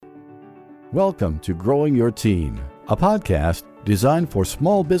Welcome to Growing Your Team, a podcast designed for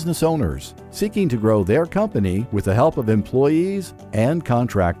small business owners seeking to grow their company with the help of employees and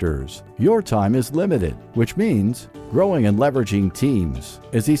contractors. Your time is limited, which means growing and leveraging teams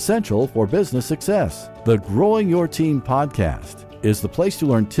is essential for business success. The Growing Your Team podcast is the place to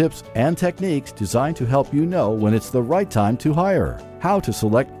learn tips and techniques designed to help you know when it's the right time to hire, how to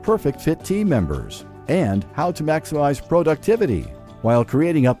select perfect fit team members, and how to maximize productivity while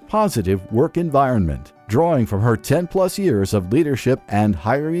creating a positive work environment. Drawing from her 10-plus years of leadership and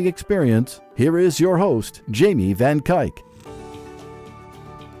hiring experience, here is your host, Jamie Van Kuyk.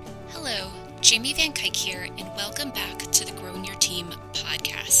 Hello, Jamie Van Kuyk here, and welcome back to the Growing Your Team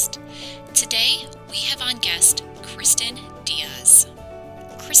podcast. Today, we have on guest Kristen Diaz.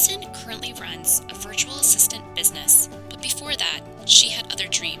 Kristen currently runs a virtual assistant business, but before that, she had other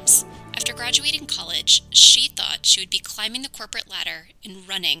dreams. After graduating college, she thought she would be climbing the corporate ladder and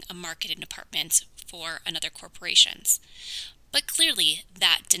running a marketing department for another corporations. But clearly,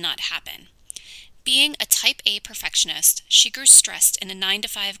 that did not happen. Being a type A perfectionist, she grew stressed in a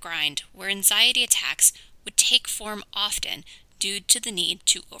 9-to-5 grind where anxiety attacks would take form often due to the need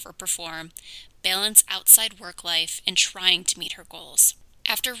to overperform, balance outside work life, and trying to meet her goals.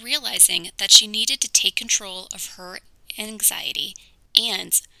 After realizing that she needed to take control of her anxiety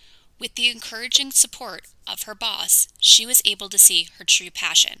and with the encouraging support of her boss, she was able to see her true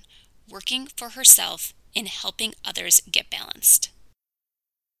passion, working for herself and helping others get balanced.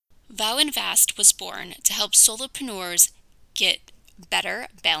 Vow and Vast was born to help solopreneurs get better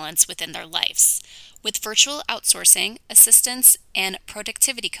balance within their lives. With virtual outsourcing, assistance, and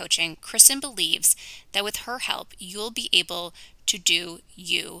productivity coaching, Kristen believes that with her help, you'll be able to do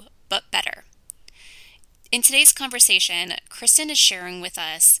you, but better. In today's conversation, Kristen is sharing with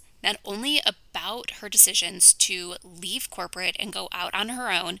us not only about her decisions to leave corporate and go out on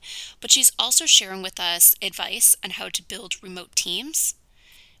her own, but she's also sharing with us advice on how to build remote teams,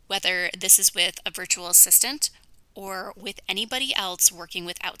 whether this is with a virtual assistant or with anybody else working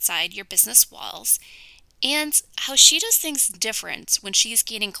with outside your business walls, and how she does things different when she's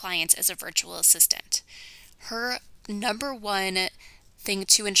gaining clients as a virtual assistant. Her number one thing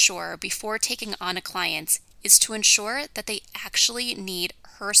to ensure before taking on a client is to ensure that they actually need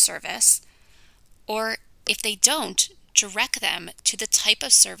her service, or if they don't, direct them to the type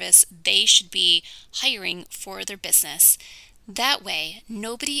of service they should be hiring for their business. That way,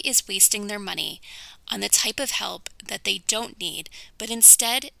 nobody is wasting their money on the type of help that they don't need, but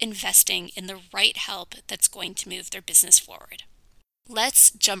instead investing in the right help that's going to move their business forward.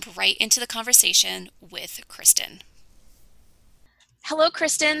 Let's jump right into the conversation with Kristen. Hello,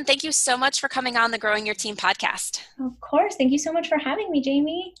 Kristen. Thank you so much for coming on the Growing Your Team podcast. Of course. Thank you so much for having me,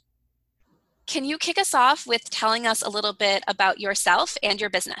 Jamie. Can you kick us off with telling us a little bit about yourself and your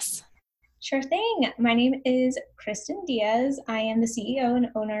business? Sure thing. My name is Kristen Diaz. I am the CEO and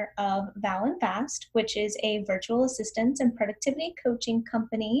owner of Vow and Vast, which is a virtual assistance and productivity coaching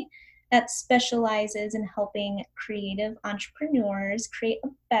company that specializes in helping creative entrepreneurs create a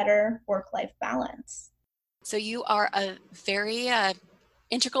better work-life balance. So you are a very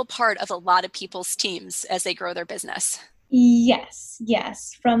integral part of a lot of people's teams as they grow their business.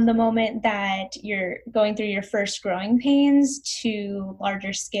 Yes. From the moment that you're going through your first growing pains to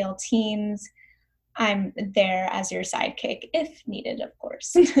larger scale teams, I'm there as your sidekick if needed, of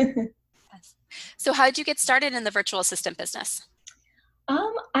course. So how did you get started in the virtual assistant business?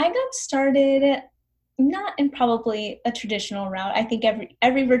 I got started not in probably a traditional route. I think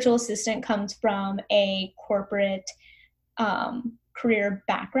every virtual assistant comes from a corporate career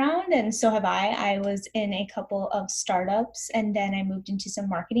background, and so have I. I was in a couple of startups, and then I moved into some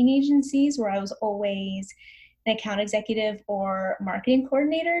marketing agencies where I was always an account executive or marketing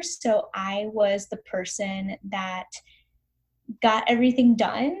coordinator. So I was the person that got everything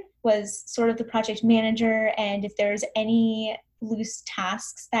done, was sort of the project manager, and if there was any loose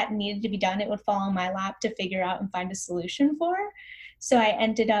tasks that needed to be done, it would fall on my lap to figure out and find a solution for. So I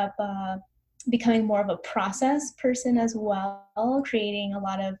ended up becoming more of a process person as well, creating a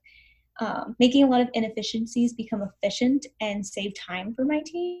lot of, making a lot of inefficiencies become efficient and save time for my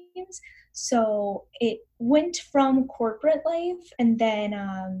teams. So it went from corporate life, and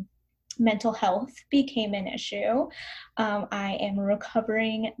then mental health became an issue. I am a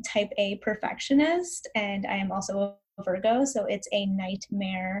recovering type A perfectionist, and I am also a Virgo, so it's a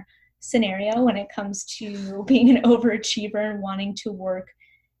nightmare scenario when it comes to being an overachiever and wanting to work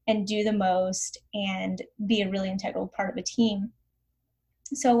and do the most and be a really integral part of a team.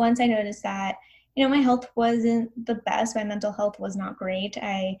 So once I noticed that, my health wasn't the best, my mental health was not great,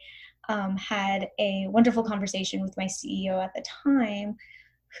 I had a wonderful conversation with my CEO at the time,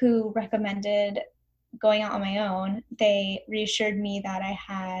 who recommended going out on my own. They reassured me that I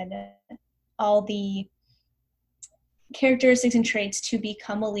had all the characteristics and traits to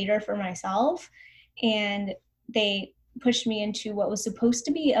become a leader for myself. And they pushed me into what was supposed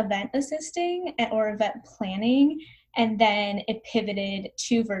to be event assisting or event planning. And then it pivoted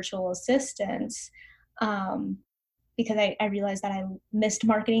to virtual assistants because I realized that I missed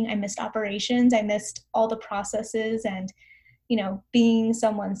marketing, I missed operations, I missed all the processes and, being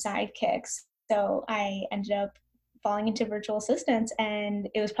someone's sidekicks. So I ended up falling into virtual assistants, and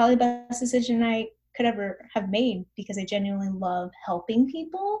it was probably the best decision I could ever have made because I genuinely love helping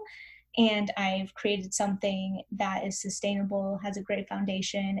people, and I've created something that is sustainable, has a great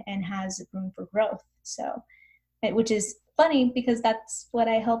foundation, and has room for growth. So, which is funny because that's what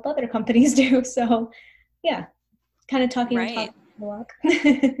I help other companies do. So, yeah, kind of talking the Right. talk the walk.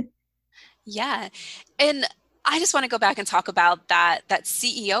 Yeah. And I just want to go back and talk about that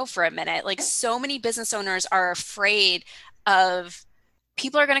CEO for a minute. Like, so many business owners are afraid of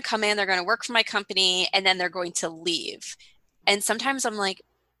people are going to come in, they're going to work for my company, and then they're going to leave. And sometimes I'm like,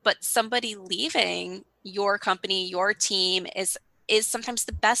 but somebody leaving your company, your team is sometimes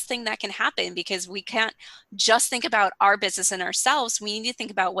the best thing that can happen, because we can't just think about our business and ourselves. We need to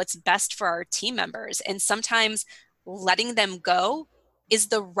think about what's best for our team members. And sometimes letting them go is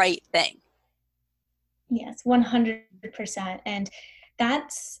the right thing. Yes, 100%. And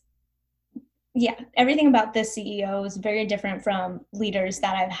that's, yeah, everything about this CEO is very different from leaders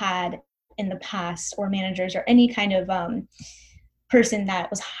that I've had in the past, or managers, or any kind of person that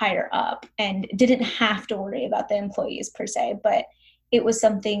was higher up and didn't have to worry about the employees per se. But it was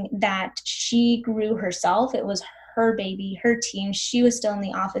something that she grew herself. It was her baby, her team. She was still in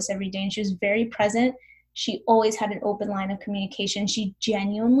the office every day, and she was very present. She always had an open line of communication. She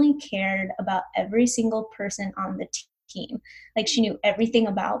genuinely cared about every single person on the team. Like, she knew everything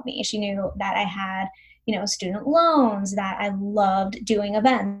about me. She knew that I had, student loans, that I loved doing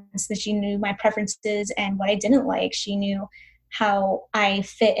events, that she knew my preferences and what I didn't like. She knew how I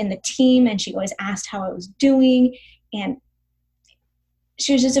fit in the team, and she always asked how I was doing. And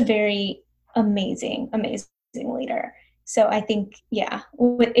she was just a very amazing, amazing leader. So I think, yeah,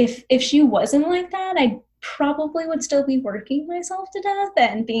 if she wasn't like that, I probably would still be working myself to death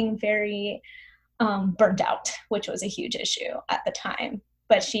and being very burnt out, which was a huge issue at the time.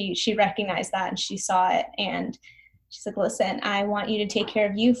 But she recognized that, and she saw it, and she's like, listen, I want you to take care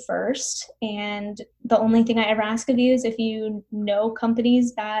of you first. And the only thing I ever ask of you is, if you know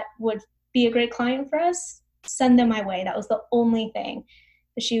companies that would be a great client for us, send them my way. That was the only thing.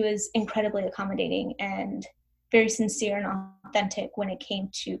 But she was incredibly accommodating and very sincere and authentic when it came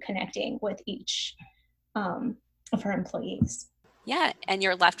to connecting with each of her employees. Yeah, and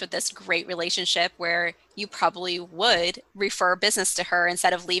you're left with this great relationship where you probably would refer business to her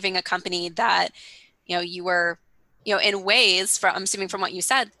instead of leaving a company that, you were, in ways, from I'm assuming from what you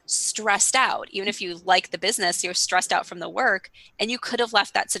said, stressed out. Even if you like the business, you're stressed out from the work, and you could have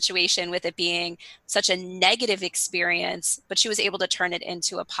left that situation with it being such a negative experience, but she was able to turn it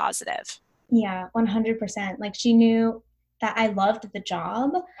into a positive. Yeah, 100%. Like, she knew that I loved the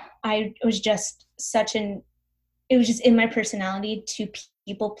job. I was just it was just in my personality to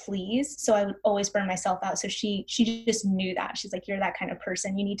people please. So I would always burn myself out. So she just knew that. She's like, you're that kind of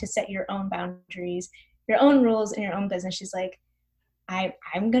person. You need to set your own boundaries, your own rules in your own business. She's like,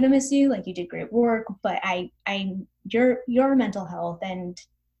 I'm gonna miss you. Like, you did great work, but your mental health, and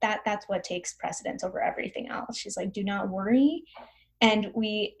that's what takes precedence over everything else. She's like, do not worry. And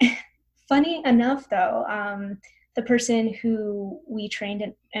we funny enough though, the person who we trained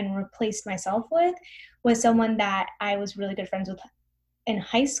and replaced myself with was someone that I was really good friends with in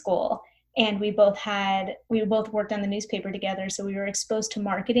high school. And we both worked on the newspaper together. So we were exposed to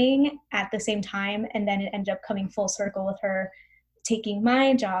marketing at the same time. And then it ended up coming full circle with her taking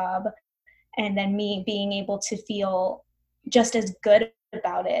my job, and then me being able to feel just as good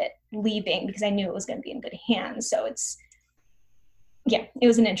about it leaving, because I knew it was going to be in good hands. So it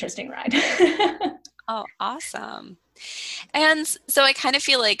was an interesting ride. Oh, awesome. And so I kind of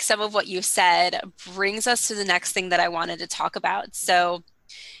feel like some of what you said brings us to the next thing that I wanted to talk about. So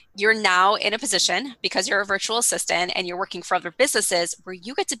you're now in a position, because you're a virtual assistant and you're working for other businesses, where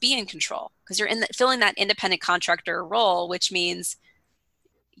you get to be in control, because you're filling that independent contractor role, which means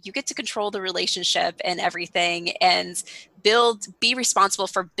you get to control the relationship and everything, and be responsible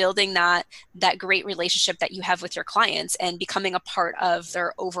for building that great relationship that you have with your clients and becoming a part of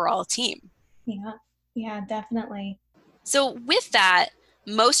their overall team. Yeah, definitely. So with that,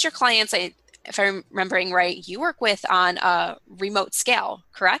 most your clients, if I'm remembering right, you work with on a remote scale,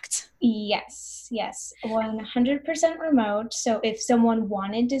 correct? Yes, 100% remote. So if someone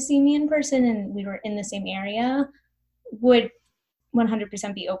wanted to see me in person and we were in the same area, would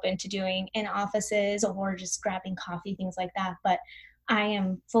 100% be open to doing in offices or just grabbing coffee, things like that. But I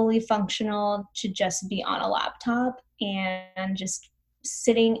am fully functional to just be on a laptop and just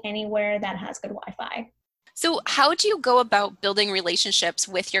sitting anywhere that has good Wi-Fi. So, how do you go about building relationships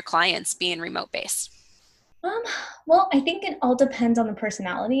with your clients being remote based? Um, well, I think it all depends on the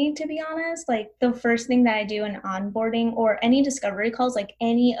personality, to be honest. Like the first thing that I do in onboarding or any discovery calls, like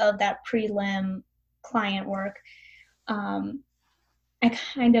any of that prelim client work, um,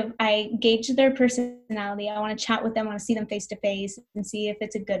 I gauge their personality. I want to chat with them, I want to see them face to face and see if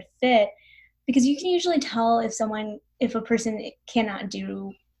it's a good fit. Because you can usually tell if a person cannot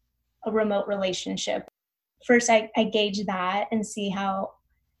do a remote relationship. First, I gauge that and see how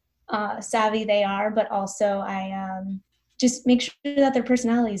savvy they are, but also I just make sure that their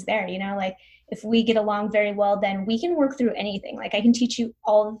personality is there. You know, like if we get along very well, then we can work through anything. Like I can teach you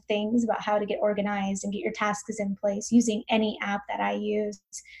all the things about how to get organized and get your tasks in place using any app that I use.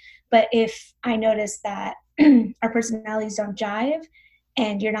 But if I notice that our personalities don't jive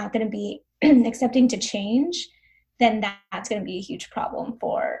and you're not going to be accepting to change, then that's going to be a huge problem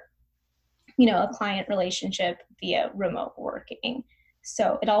for a client relationship via remote working.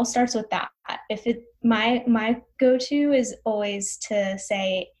 So it all starts with that. If it my go-to is always to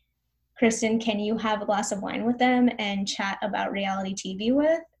say, Kristen, can you have a glass of wine with them and chat about reality TV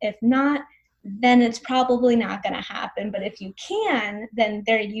with? If not, then it's probably not going to happen. But if you can, then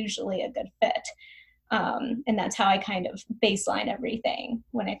they're usually a good fit. And that's how I kind of baseline everything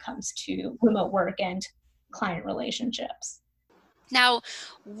when it comes to remote work and client relationships. Now,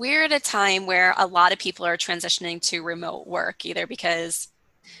 we're at a time where a lot of people are transitioning to remote work, either because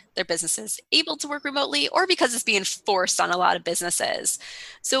their business is able to work remotely or because it's being forced on a lot of businesses.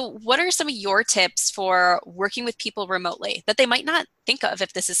 So, what are some of your tips for working with people remotely that they might not think of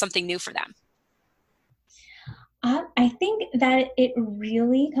if this is something new for them? I think that it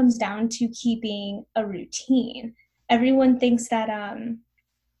really comes down to keeping a routine. Everyone thinks that,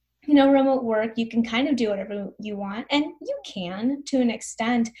 remote work, you can kind of do whatever you want, and you can to an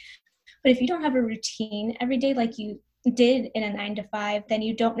extent. But if you don't have a routine every day like you did in a 9 to 5, then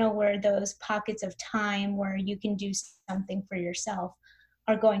you don't know where those pockets of time where you can do something for yourself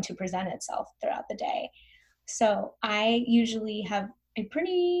are going to present itself throughout the day. So I usually have a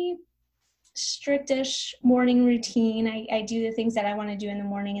pretty strictish morning routine. I do the things that I want to do in the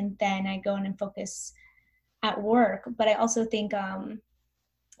morning and then I go in and focus at work. But I also think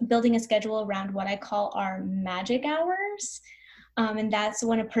building a schedule around what I call our magic hours. And that's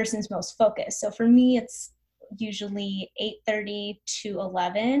when a person's most focused. So for me, it's usually 8:30 to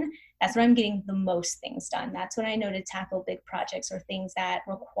 11. That's when I'm getting the most things done. That's when I know to tackle big projects or things that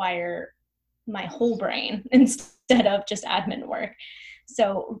require my whole brain instead of just admin work.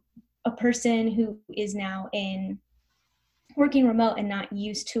 So a person who is now in working remote and not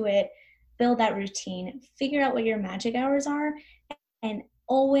used to it, build that routine, figure out what your magic hours are, and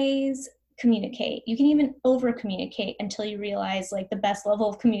always communicate. You can even over communicate until you realize like the best level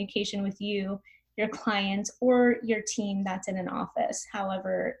of communication with you, your clients, or your team that's in an office,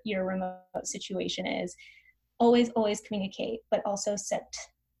 however your remote situation is. Always communicate, but also set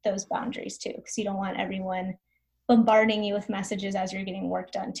those boundaries too, because you don't want everyone bombarding you with messages as you're getting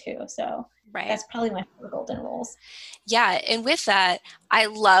work done too. So Right. that's probably my 4 golden rules. Yeah. And with that, I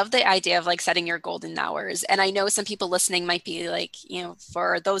love the idea of like setting your golden hours. And I know some people listening might be like,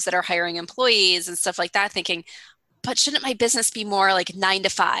 for those that are hiring employees and stuff like that, thinking, but shouldn't my business be more like 9 to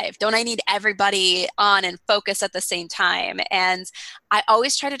 5? Don't I need everybody on and focus at the same time? And I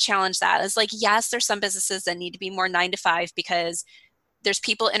always try to challenge that. It's like, yes, there's some businesses that need to be more 9 to 5 because there's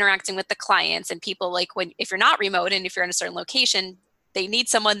people interacting with the clients and people like if you're not remote and if you're in a certain location, they need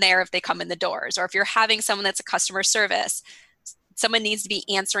someone there if they come in the doors. Or if you're having someone that's a customer service, someone needs to be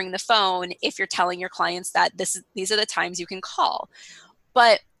answering the phone if you're telling your clients that these are the times you can call.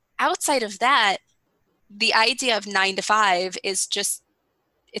 But outside of that, the idea of 9 to 5 is just,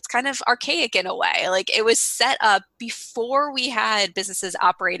 it's kind of archaic in a way. Like it was set up before we had businesses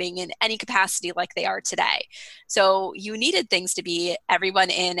operating in any capacity like they are today. So you needed things to be everyone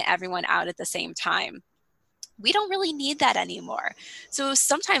in, everyone out at the same time. We don't really need that anymore. So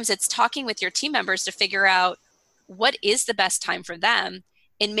sometimes it's talking with your team members to figure out what is the best time for them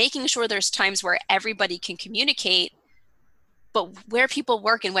and making sure there's times where everybody can communicate, but where people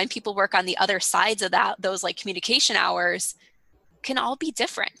work and when people work on the other sides of those like communication hours can all be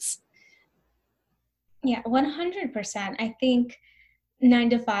different. Yeah, 100%. I think 9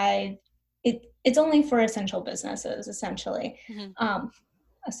 to 5 it's only for essential businesses, essentially. Mhm.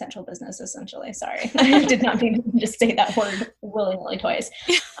 Essential business, essentially. Sorry, I did not mean to just say that word willy-nilly twice.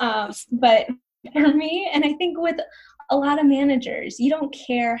 But for me, and I think with a lot of managers, you don't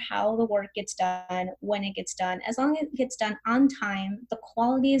care how the work gets done, when it gets done, as long as it gets done on time, the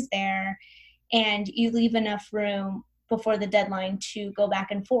quality is there, and you leave enough room before the deadline to go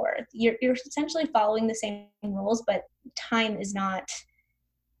back and forth. You're essentially following the same rules, but time is not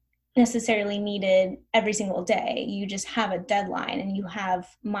necessarily needed every single day. You just have a deadline and you have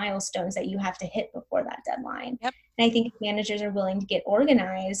milestones that you have to hit before that deadline. Yep. And I think if managers are willing to get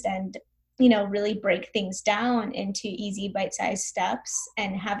organized and, really break things down into easy bite-sized steps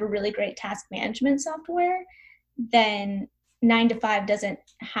and have a really great task management software, then 9 to 5 doesn't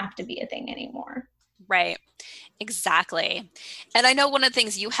have to be a thing anymore. Right. Exactly. And I know one of the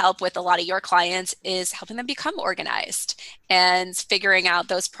things you help with a lot of your clients is helping them become organized and figuring out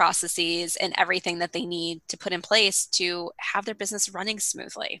those processes and everything that they need to put in place to have their business running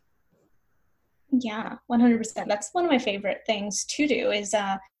smoothly. Yeah, 100%. That's one of my favorite things to do is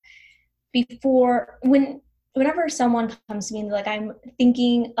whenever someone comes to me and they're like, I'm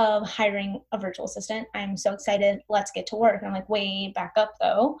thinking of hiring a virtual assistant, I'm so excited, let's get to work. And I'm like, wait, back up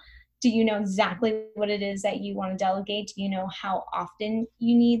though. Do you know exactly what it is that you want to delegate? Do you know how often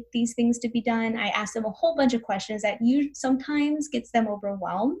you need these things to be done? I ask them a whole bunch of questions that sometimes gets them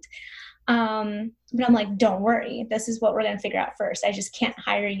overwhelmed. But I'm like, don't worry, this is what we're going to figure out first. I just can't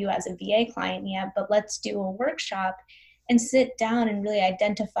hire you as a VA client yet, but let's do a workshop and sit down and really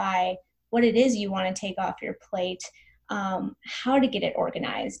identify what it is you want to take off your plate, how to get it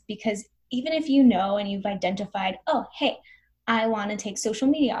organized. Because even if you know and you've identified, oh, hey, I want to take social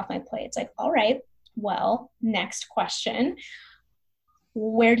media off my plate. It's like, all right, well, next question.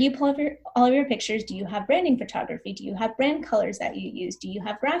 Where do you pull all of your pictures? Do you have branding photography? Do you have brand colors that you use? Do you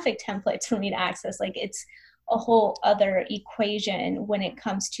have graphic templates for me to access? Like, it's a whole other equation when it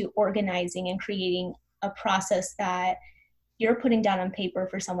comes to organizing and creating a process that you're putting down on paper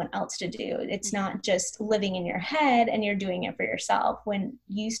for someone else to do. It's not just living in your head and you're doing it for yourself. When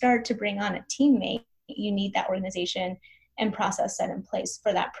you start to bring on a teammate, you need that organization and process set in place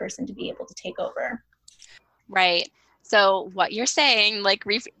for that person to be able to take over. Right. So what you're saying, like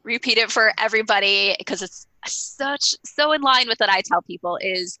repeat it for everybody, because it's so in line with what I tell people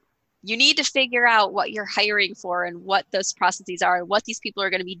is you need to figure out what you're hiring for and what those processes are and what these people are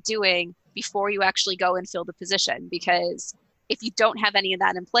going to be doing before you actually go and fill the position. Because if you don't have any of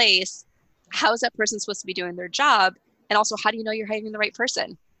that in place, how is that person supposed to be doing their job? And also, how do you know you're hiring the right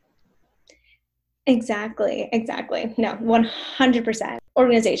person? Exactly. No, 100%.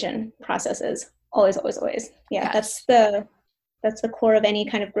 Organization, processes, always, always, always. Yeah, Yes. that's the core of any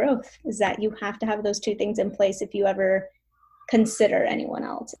kind of growth, is that you have to have those two things in place if you ever consider anyone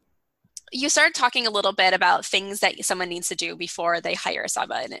else. You started talking a little bit about things that someone needs to do before they hire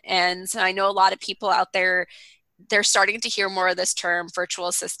someone. And I know a lot of people out there, they're starting to hear more of this term virtual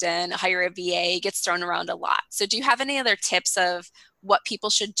assistant, hire a VA, gets thrown around a lot. So do you have any other tips of what people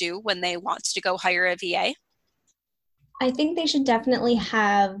should do when they want to go hire a VA? I think they should definitely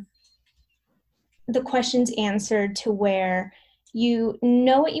have the questions answered to where you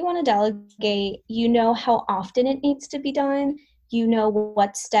know what you want to delegate, you know how often it needs to be done, you know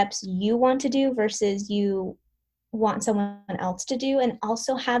what steps you want to do versus you want someone else to do, and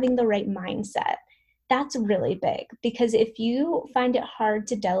also having the right mindset. That's really big, because if you find it hard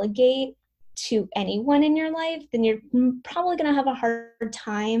to delegate to anyone in your life, then you're probably going to have a hard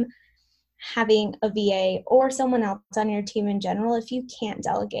time having a VA or someone else on your team in general if you can't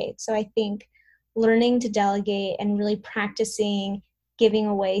delegate. So I think learning to delegate and really practicing giving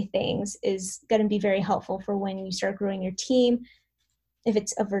away things is going to be very helpful for when you start growing your team, if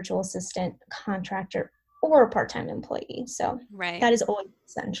it's a virtual assistant, contractor, or a part-time employee. So Right. that is always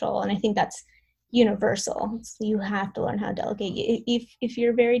essential. And I think that's universal. You have to learn how to delegate. If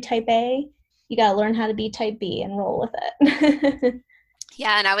you're very type A, you got to learn how to be type B and roll with it.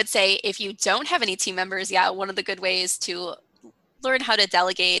 Yeah, and I would say if you don't have any team members, yeah, one of the good ways to learn how to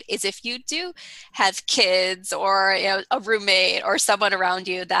delegate is if you do have kids or a roommate or someone around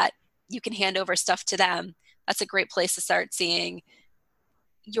you that you can hand over stuff to them. That's a great place to start seeing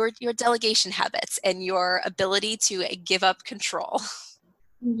your delegation habits and your ability to give up control.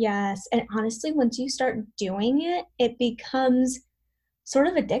 Yes. And honestly, once you start doing it, it becomes sort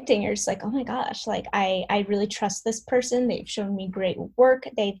of addicting. You're just like, oh my gosh, like I really trust this person. They've shown me great work.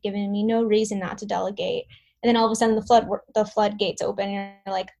 They've given me no reason not to delegate. And then all of a sudden the floodgates open and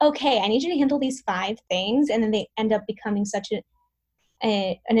you're like, okay, I need you to handle these 5 things. And then they end up becoming such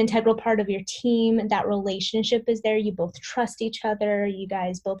an integral part of your team. That relationship is there. You both trust each other. You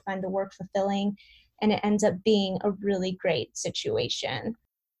guys both find the work fulfilling, and it ends up being a really great situation.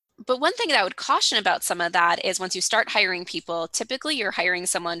 But one thing that I would caution about some of that is once you start hiring people, typically you're hiring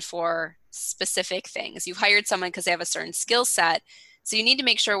someone for specific things. You've hired someone because they have a certain skill set. So you need to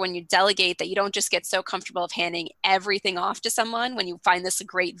make sure when you delegate that you don't just get so comfortable of handing everything off to someone when you find this a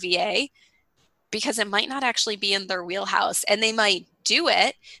great VA, because it might not actually be in their wheelhouse and they might do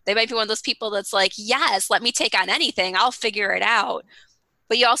it. They might be one of those people that's like, yes, let me take on anything. I'll figure it out.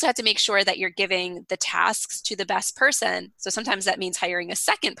 But you also have to make sure that you're giving the tasks to the best person. So sometimes that means hiring a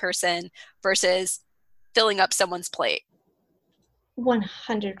second person versus filling up someone's plate.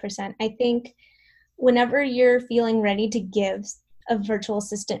 100%. I think whenever you're feeling ready to give a virtual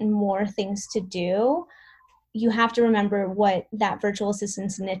assistant more things to do, you have to remember what that virtual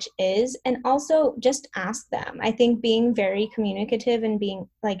assistant's niche is, and also just ask them. I think being very communicative and being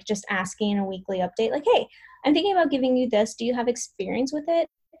like just asking a weekly update, like, hey, I'm thinking about giving you this. Do you have experience with it?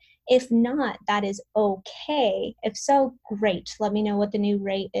 If not, that is okay. If so, great. Let me know what the new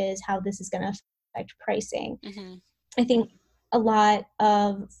rate is, how this is going to affect pricing. Mm-hmm. I think a lot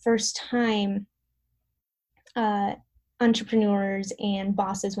of first time entrepreneurs and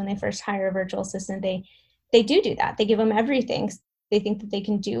bosses, when they first hire a virtual assistant, they do that. They give them everything. They think that they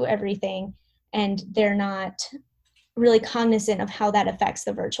can do everything, and they're not really cognizant of how that affects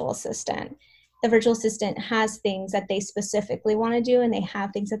the virtual assistant. The virtual assistant has things that they specifically want to do, and they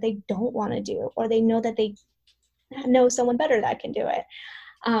have things that they don't want to do, or they know that they know someone better that can do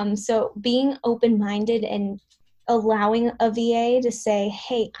it. So being open-minded and allowing a VA to say,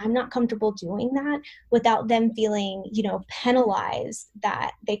 hey, I'm not comfortable doing that, without them feeling, penalized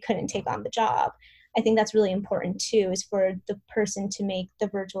that they couldn't take on the job. I think that's really important too, is for the person to make the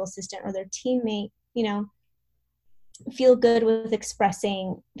virtual assistant or their teammate, feel good with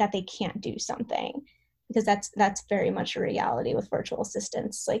expressing that they can't do something, because that's very much a reality with virtual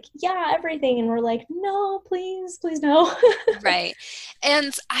assistants. Like, yeah, everything. And we're like, no, please no. Right.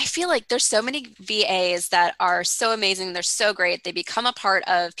 And I feel like there's so many VAs that are so amazing. They're so great. They become a part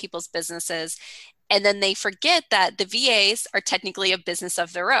of people's businesses. And then they forget that the VAs are technically a business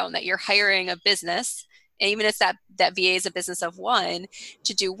of their own, that you're hiring a business. And even if that VA is a business of one,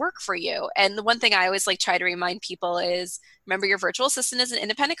 to do work for you. And the one thing I always like try to remind people is, remember, your virtual assistant is an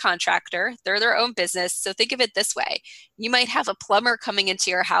independent contractor. They're their own business. So think of it this way. You might have a plumber coming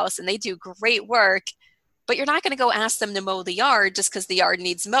into your house and they do great work, but you're not going to go ask them to mow the yard just because the yard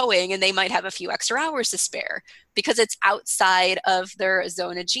needs mowing and they might have a few extra hours to spare, because it's outside of their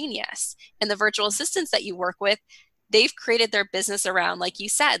zone of genius. And the virtual assistants that you work with, they've created their business around, like you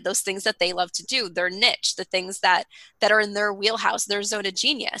said, those things that they love to do, their niche, the things that are in their wheelhouse, their zone of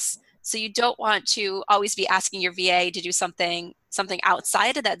genius. So you don't want to always be asking your VA to do something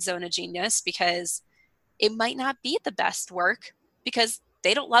outside of that zone of genius, because it might not be the best work because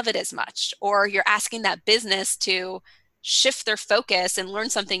they don't love it as much. Or you're asking that business to shift their focus and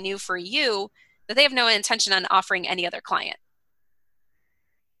learn something new for you that they have no intention on offering any other client.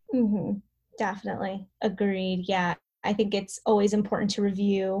 Mm-hmm. Definitely. Agreed. Yeah. I think it's always important to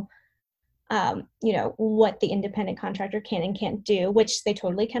review, what the independent contractor can and can't do, which they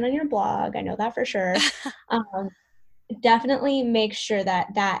totally can on your blog. I know that for sure. Um, Definitely make sure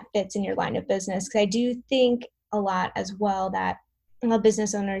that that fits in your line of business. Because I do think a lot as well that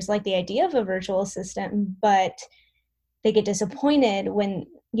business owners like the idea of a virtual assistant, but they get disappointed when,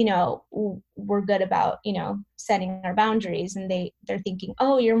 we're good about, setting our boundaries, and they're thinking,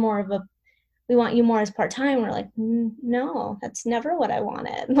 oh, you're more of a, we want you more as part-time. We're like, no, that's never what I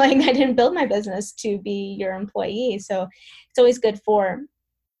wanted. Like, I didn't build my business to be your employee. So it's always good for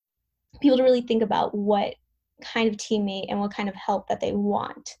people to really think about what kind of teammate and what kind of help that they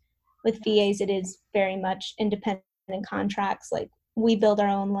want. With VAs, it is very much independent contracts. Like, we build our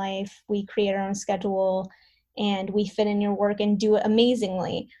own life, we create our own schedule, and we fit in your work and do it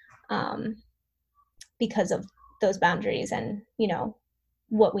amazingly, because of those boundaries and,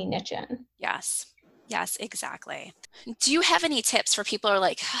 what we niche in. Yes, exactly. Do you have any tips for people who are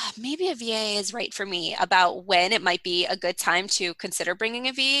like, maybe a VA is right for me, about when it might be a good time to consider bringing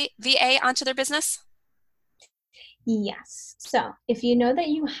a VA onto their business? Yes. So if you know that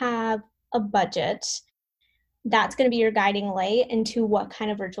you have a budget, that's going to be your guiding light into what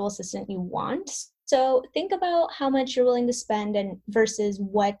kind of virtual assistant you want. So think about how much you're willing to spend and versus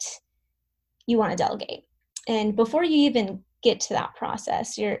what you want to delegate. And before you even get to that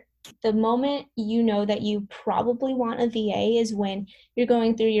process, the moment you know that you probably want a VA is when you're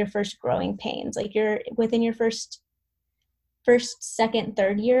going through your first growing pains. Like, you're within your first, second,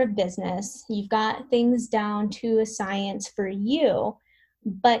 third year of business. You've got things down to a science for you.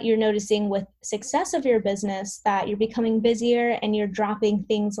 but you're noticing with success of your business that you're becoming busier and you're dropping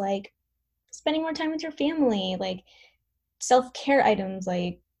things like spending more time with your family, like self-care items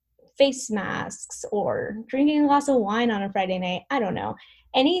like face masks or drinking a glass of wine on a Friday night. I don't know.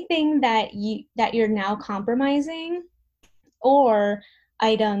 Anything that you're now compromising, or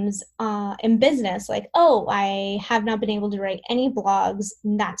items in business like, oh, I have not been able to write any blogs.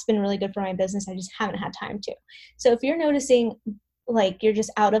 That's been really good for my business. I just haven't had time to. So if you're noticing like you're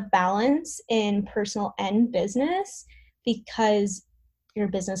just out of balance in personal and business because your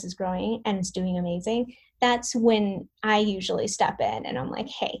business is growing and it's doing amazing, that's when I usually step in and I'm like,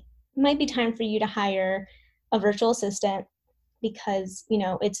 hey, it might be time for you to hire a virtual assistant because,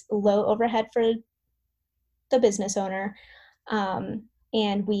 it's low overhead for the business owner.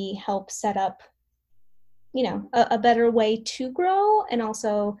 And we help set up, a better way to grow, and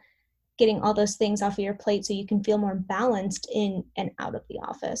also getting all those things off of your plate so you can feel more balanced in and out of the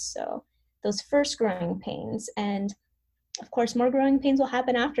office. So those first growing pains, and of course more growing pains will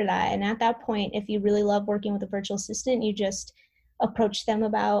happen after that. And at that point, if you really love working with a virtual assistant, you just approach them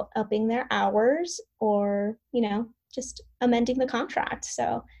about upping their hours or, just amending the contract.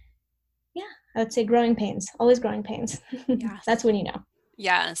 So yeah, I would say growing pains, always growing pains. That's Yes. when you know.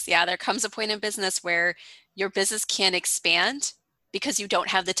 Yes. Yeah. There comes a point in business where your business can't expand because you don't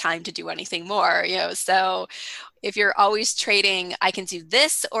have the time to do anything more, So if you're always trading, I can do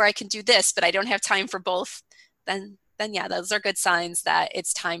this or I can do this, but I don't have time for both, then yeah, those are good signs that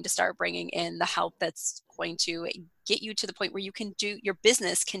it's time to start bringing in the help that's going to get you to the point where your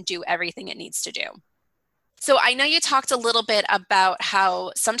business can do everything it needs to do. So I know you talked a little bit about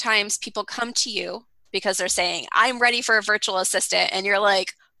how sometimes people come to you because they're saying, I'm ready for a virtual assistant. And you're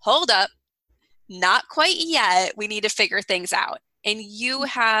like, hold up, not quite yet. We need to figure things out. And you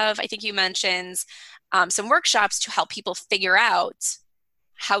have, I think you mentioned some workshops to help people figure out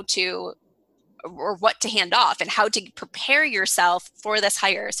how to or what to hand off and how to prepare yourself for this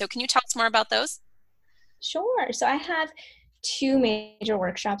hire. So can you tell us more about those? Sure. So I have two major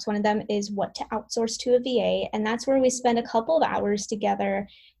workshops. One of them is what to outsource to a VA, and that's where we spend a couple of hours together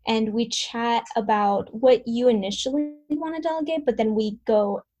and we chat about what you initially want to delegate, but then we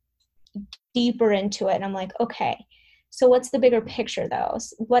go deeper into it. And I'm like, okay, so what's the bigger picture though?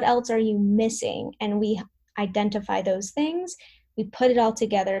 What else are you missing? And we identify those things, we put it all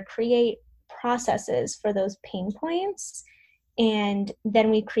together, create processes for those pain points, and then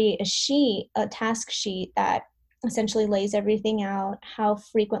we create a task sheet that essentially lays everything out, how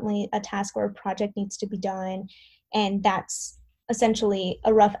frequently a task or a project needs to be done. And that's essentially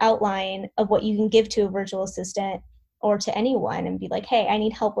a rough outline of what you can give to a virtual assistant or to anyone and be like, hey, I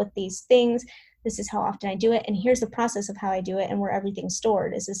need help with these things. This is how often I do it. And here's the process of how I do it and where everything's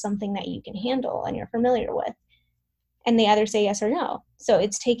stored. Is this something that you can handle and you're familiar with? And they either say yes or no. So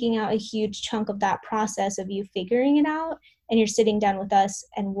it's taking out a huge chunk of that process of you figuring it out, and you're sitting down with us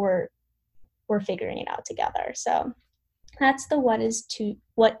and we're figuring it out together. So that's the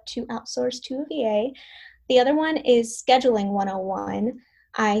what to outsource to a VA. The other one is scheduling 101.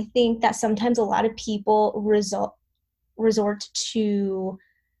 I think that sometimes a lot of people resort to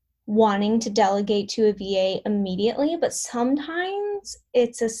wanting to delegate to a VA immediately, but sometimes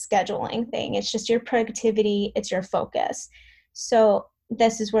it's a scheduling thing. It's just your productivity, it's your focus. So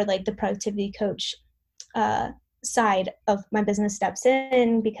this is where like the productivity coach side of my business steps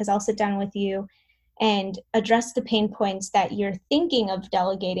in, because I'll sit down with you and address the pain points that you're thinking of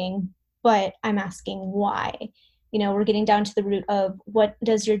delegating, but I'm asking why. We're getting down to the root of what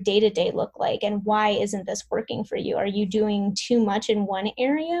does your day-to-day look like and why isn't this working for you? Are you doing too much in one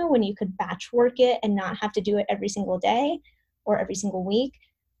area when you could batch work it and not have to do it every single day or every single week?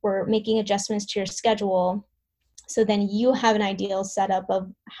 We're making adjustments to your schedule so then you have an ideal setup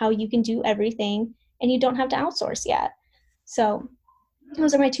of how you can do everything and you don't have to outsource yet. So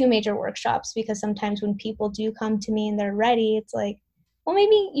those are my two major workshops, because sometimes when people do come to me and they're ready, it's like, well,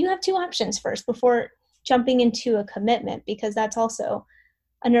 maybe you have two options first before jumping into a commitment, because that's also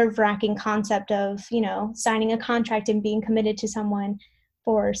a nerve-wracking concept of, signing a contract and being committed to someone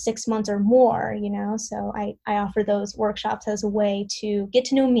for 6 months or more, So I offer those workshops as a way to get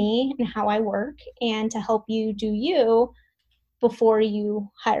to know me and how I work and to help you do you before you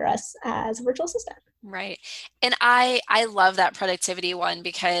hire us as a virtual assistant. Right. And I love that productivity one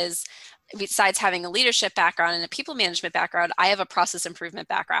because besides having a leadership background and a people management background, I have a process improvement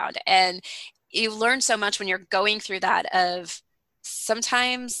background. And you learn so much when you're going through that of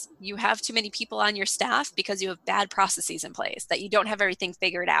sometimes you have too many people on your staff because you have bad processes in place, that you don't have everything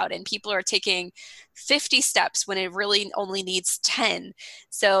figured out and people are taking 50 steps when it really only needs 10.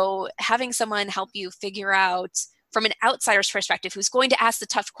 So having someone help you figure out from an outsider's perspective, who's going to ask the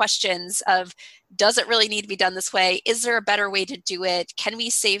tough questions of, does it really need to be done this way? Is there a better way to do it? Can we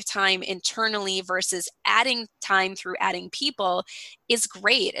save time internally versus adding time through adding people, is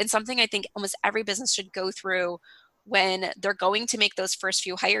great. And something I think almost every business should go through when they're going to make those first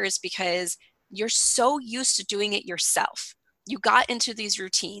few hires, because you're so used to doing it yourself. You got into these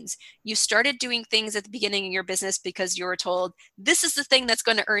routines. You started doing things at the beginning of your business because you were told, this is the thing that's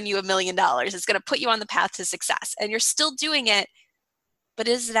going to earn you $1 million. It's going to put you on the path to success. And you're still doing it, but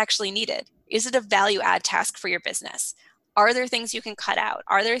is it actually needed? Is it a value add task for your business? Are there things you can cut out?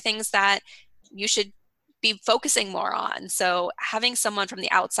 Are there things that you should be focusing more on? So having someone from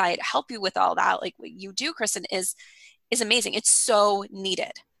the outside help you with all that, like what you do, Kristen, is amazing. It's so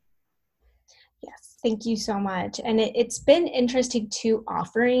needed. Yes, thank you so much. And it's been interesting too,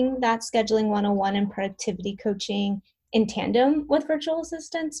 offering that scheduling 101 and productivity coaching in tandem with virtual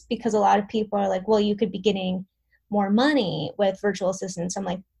assistants, because a lot of people are like, well, you could be getting more money with virtual assistants. I'm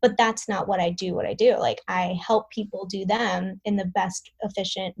like, but that's not what I do. Like, I help people do them in the best,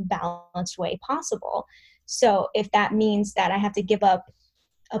 efficient, balanced way possible. So if that means that I have to give up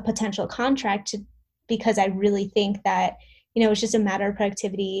a potential contract because I really think that, it's just a matter of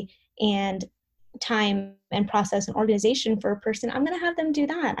productivity and time and process and organization for a person, I'm going to have them do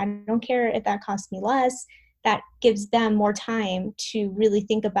that. I don't care if that costs me less. That gives them more time to really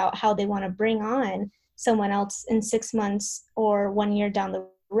think about how they want to bring on someone else in 6 months or 1 year down the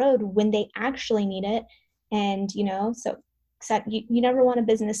road when they actually need it. And, so you never want a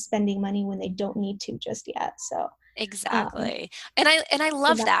business spending money when they don't need to just yet. So Exactly. And I so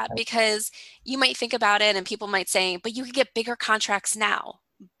love that, because you might think about it and people might say, but you could get bigger contracts now.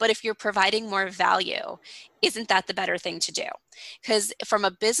 But if you're providing more value, isn't that the better thing to do? Because from a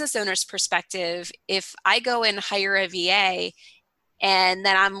business owner's perspective, if I go and hire a VA and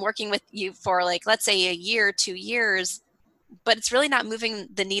then I'm working with you for, like, let's say a year, 2 years, but it's really not moving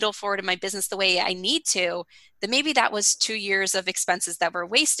the needle forward in my business the way I need to, then maybe that was 2 years of expenses that were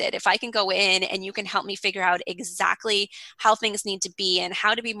wasted. If I can go in and you can help me figure out exactly how things need to be and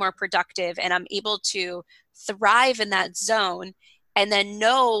how to be more productive, and I'm able to thrive in that zone, and then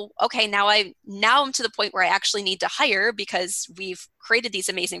know, okay, now I'm to the point where I actually need to hire because we've created these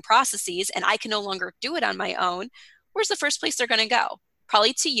amazing processes and I can no longer do it on my own. Where's the first place they're going to go?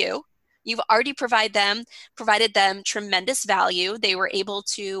 Probably to you. You've already provided them tremendous value. They were able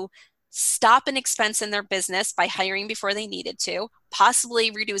to stop an expense in their business by hiring before they needed to, possibly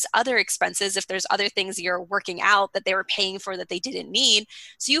reduce other expenses if there's other things you're working out that they were paying for that they didn't need.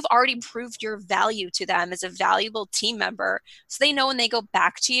 So you've already proved your value to them as a valuable team member. So they know when they go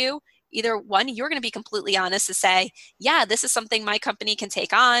back to you, either one, you're going to be completely honest to say, yeah, this is something my company can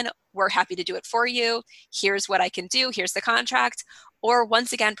take on. We're happy to do it for you. Here's what I can do. Here's the contract. Or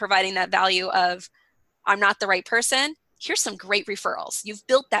once again, providing that value of, I'm not the right person. Here's some great referrals. You've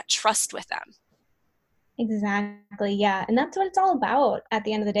built that trust with them. Exactly. Yeah. And that's what it's all about at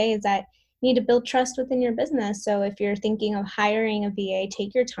the end of the day, is that you need to build trust within your business. So if you're thinking of hiring a VA,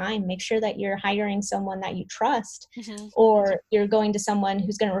 take your time, make sure that you're hiring someone that you trust, or you're going to someone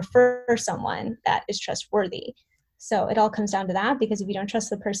who's going to refer someone that is trustworthy. So it all comes down to that, because if you don't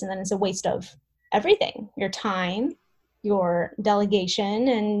trust the person, then it's a waste of everything, your time, your delegation,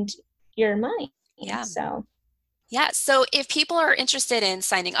 and your money. Yeah. So yeah. So if people are interested in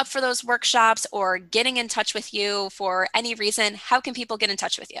signing up for those workshops or getting in touch with you for any reason, how can people get in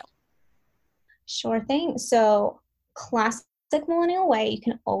touch with you? sure thing. So classic millennial way, you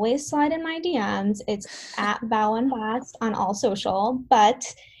can always slide in my DMs. It's at Bow and Bast on all social. But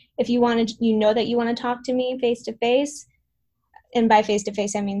if you want to, that you want to talk to me face to face, and by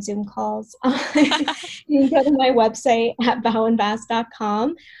face-to-face, I mean Zoom calls. You can go to my website at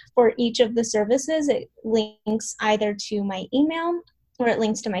bowandbast.com. For each of the services, it links either to my email or it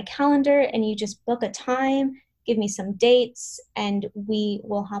links to my calendar, and you just book a time, give me some dates, and we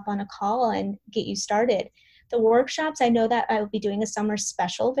will hop on a call and get you started. The workshops, I know that I will be doing a summer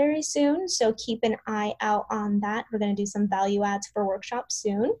special very soon, so keep an eye out on that. We're going to do some value adds for workshops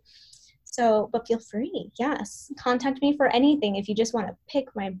soon. So, but feel free, yes. Contact me for anything. If you just want to pick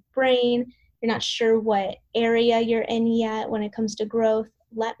my brain, you're not sure what area you're in yet when it comes to growth,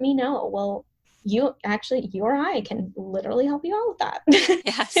 let me know. Well, you or I can literally help you out with that.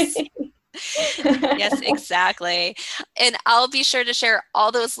 Yes. Yes, exactly. And I'll be sure to share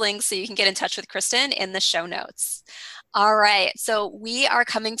all those links so you can get in touch with Kristen in the show notes. All right, so we are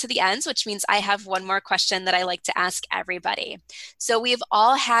coming to the end, which means I have one more question that I like to ask everybody. So we've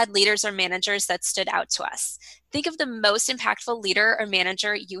all had leaders or managers that stood out to us. Think of the most impactful leader or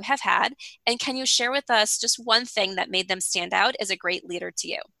manager you have had, and can you share with us just one thing that made them stand out as a great leader to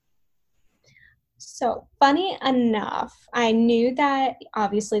you? So, funny enough, I knew that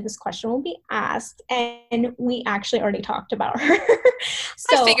obviously this question will be asked, and we actually already talked about her. I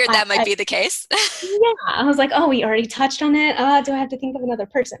So, figured that might be the case. yeah, I was like, oh, we already touched on it. Do I have to think of another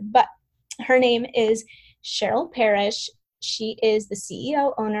person? But her name is Cheryl Parrish. She is the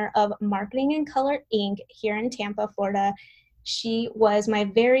CEO owner of Marketing and Color Inc. here in Tampa, Florida. She was my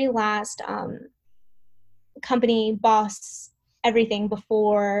very last company boss, everything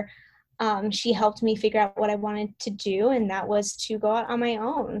before she helped me figure out what I wanted to do, and that was to go out on my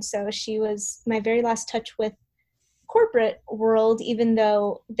own. So she was my very last touch with corporate world, even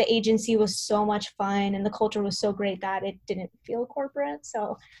though the agency was so much fun and the culture was so great that it didn't feel corporate.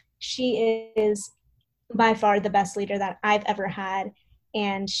 So she is by far the best leader that I've ever had.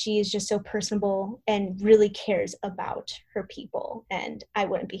 And she is just so personable and really cares about her people. And I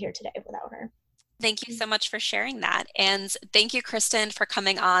wouldn't be here today without her. Thank you so much for sharing that. And thank you, Kristen, for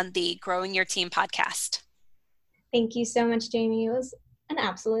coming on the Growing Your Team podcast. Thank you so much, Jamie. It was an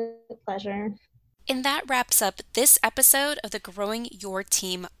absolute pleasure. And that wraps up this episode of the Growing Your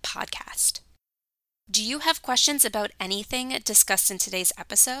Team podcast. Do you have questions about anything discussed in today's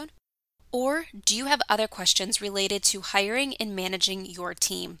episode? Or do you have other questions related to hiring and managing your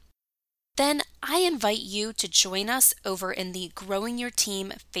team? Then I invite you to join us over in the Growing Your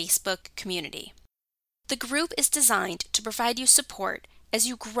Team Facebook community. The group is designed to provide you support as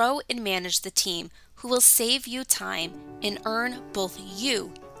you grow and manage the team who will save you time and earn both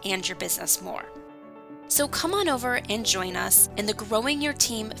you and your business more. So come on over and join us in the Growing Your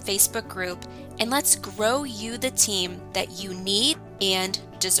Team Facebook group, and let's grow you the team that you need and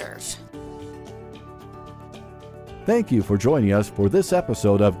deserve. Thank you for joining us for this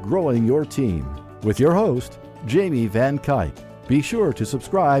episode of Growing Your Team with your host, Jamie Van Kuyk. Be sure to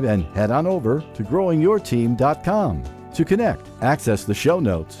subscribe and head on over to growingyourteam.com to connect, access the show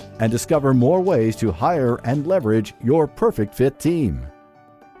notes, and discover more ways to hire and leverage your perfect fit team.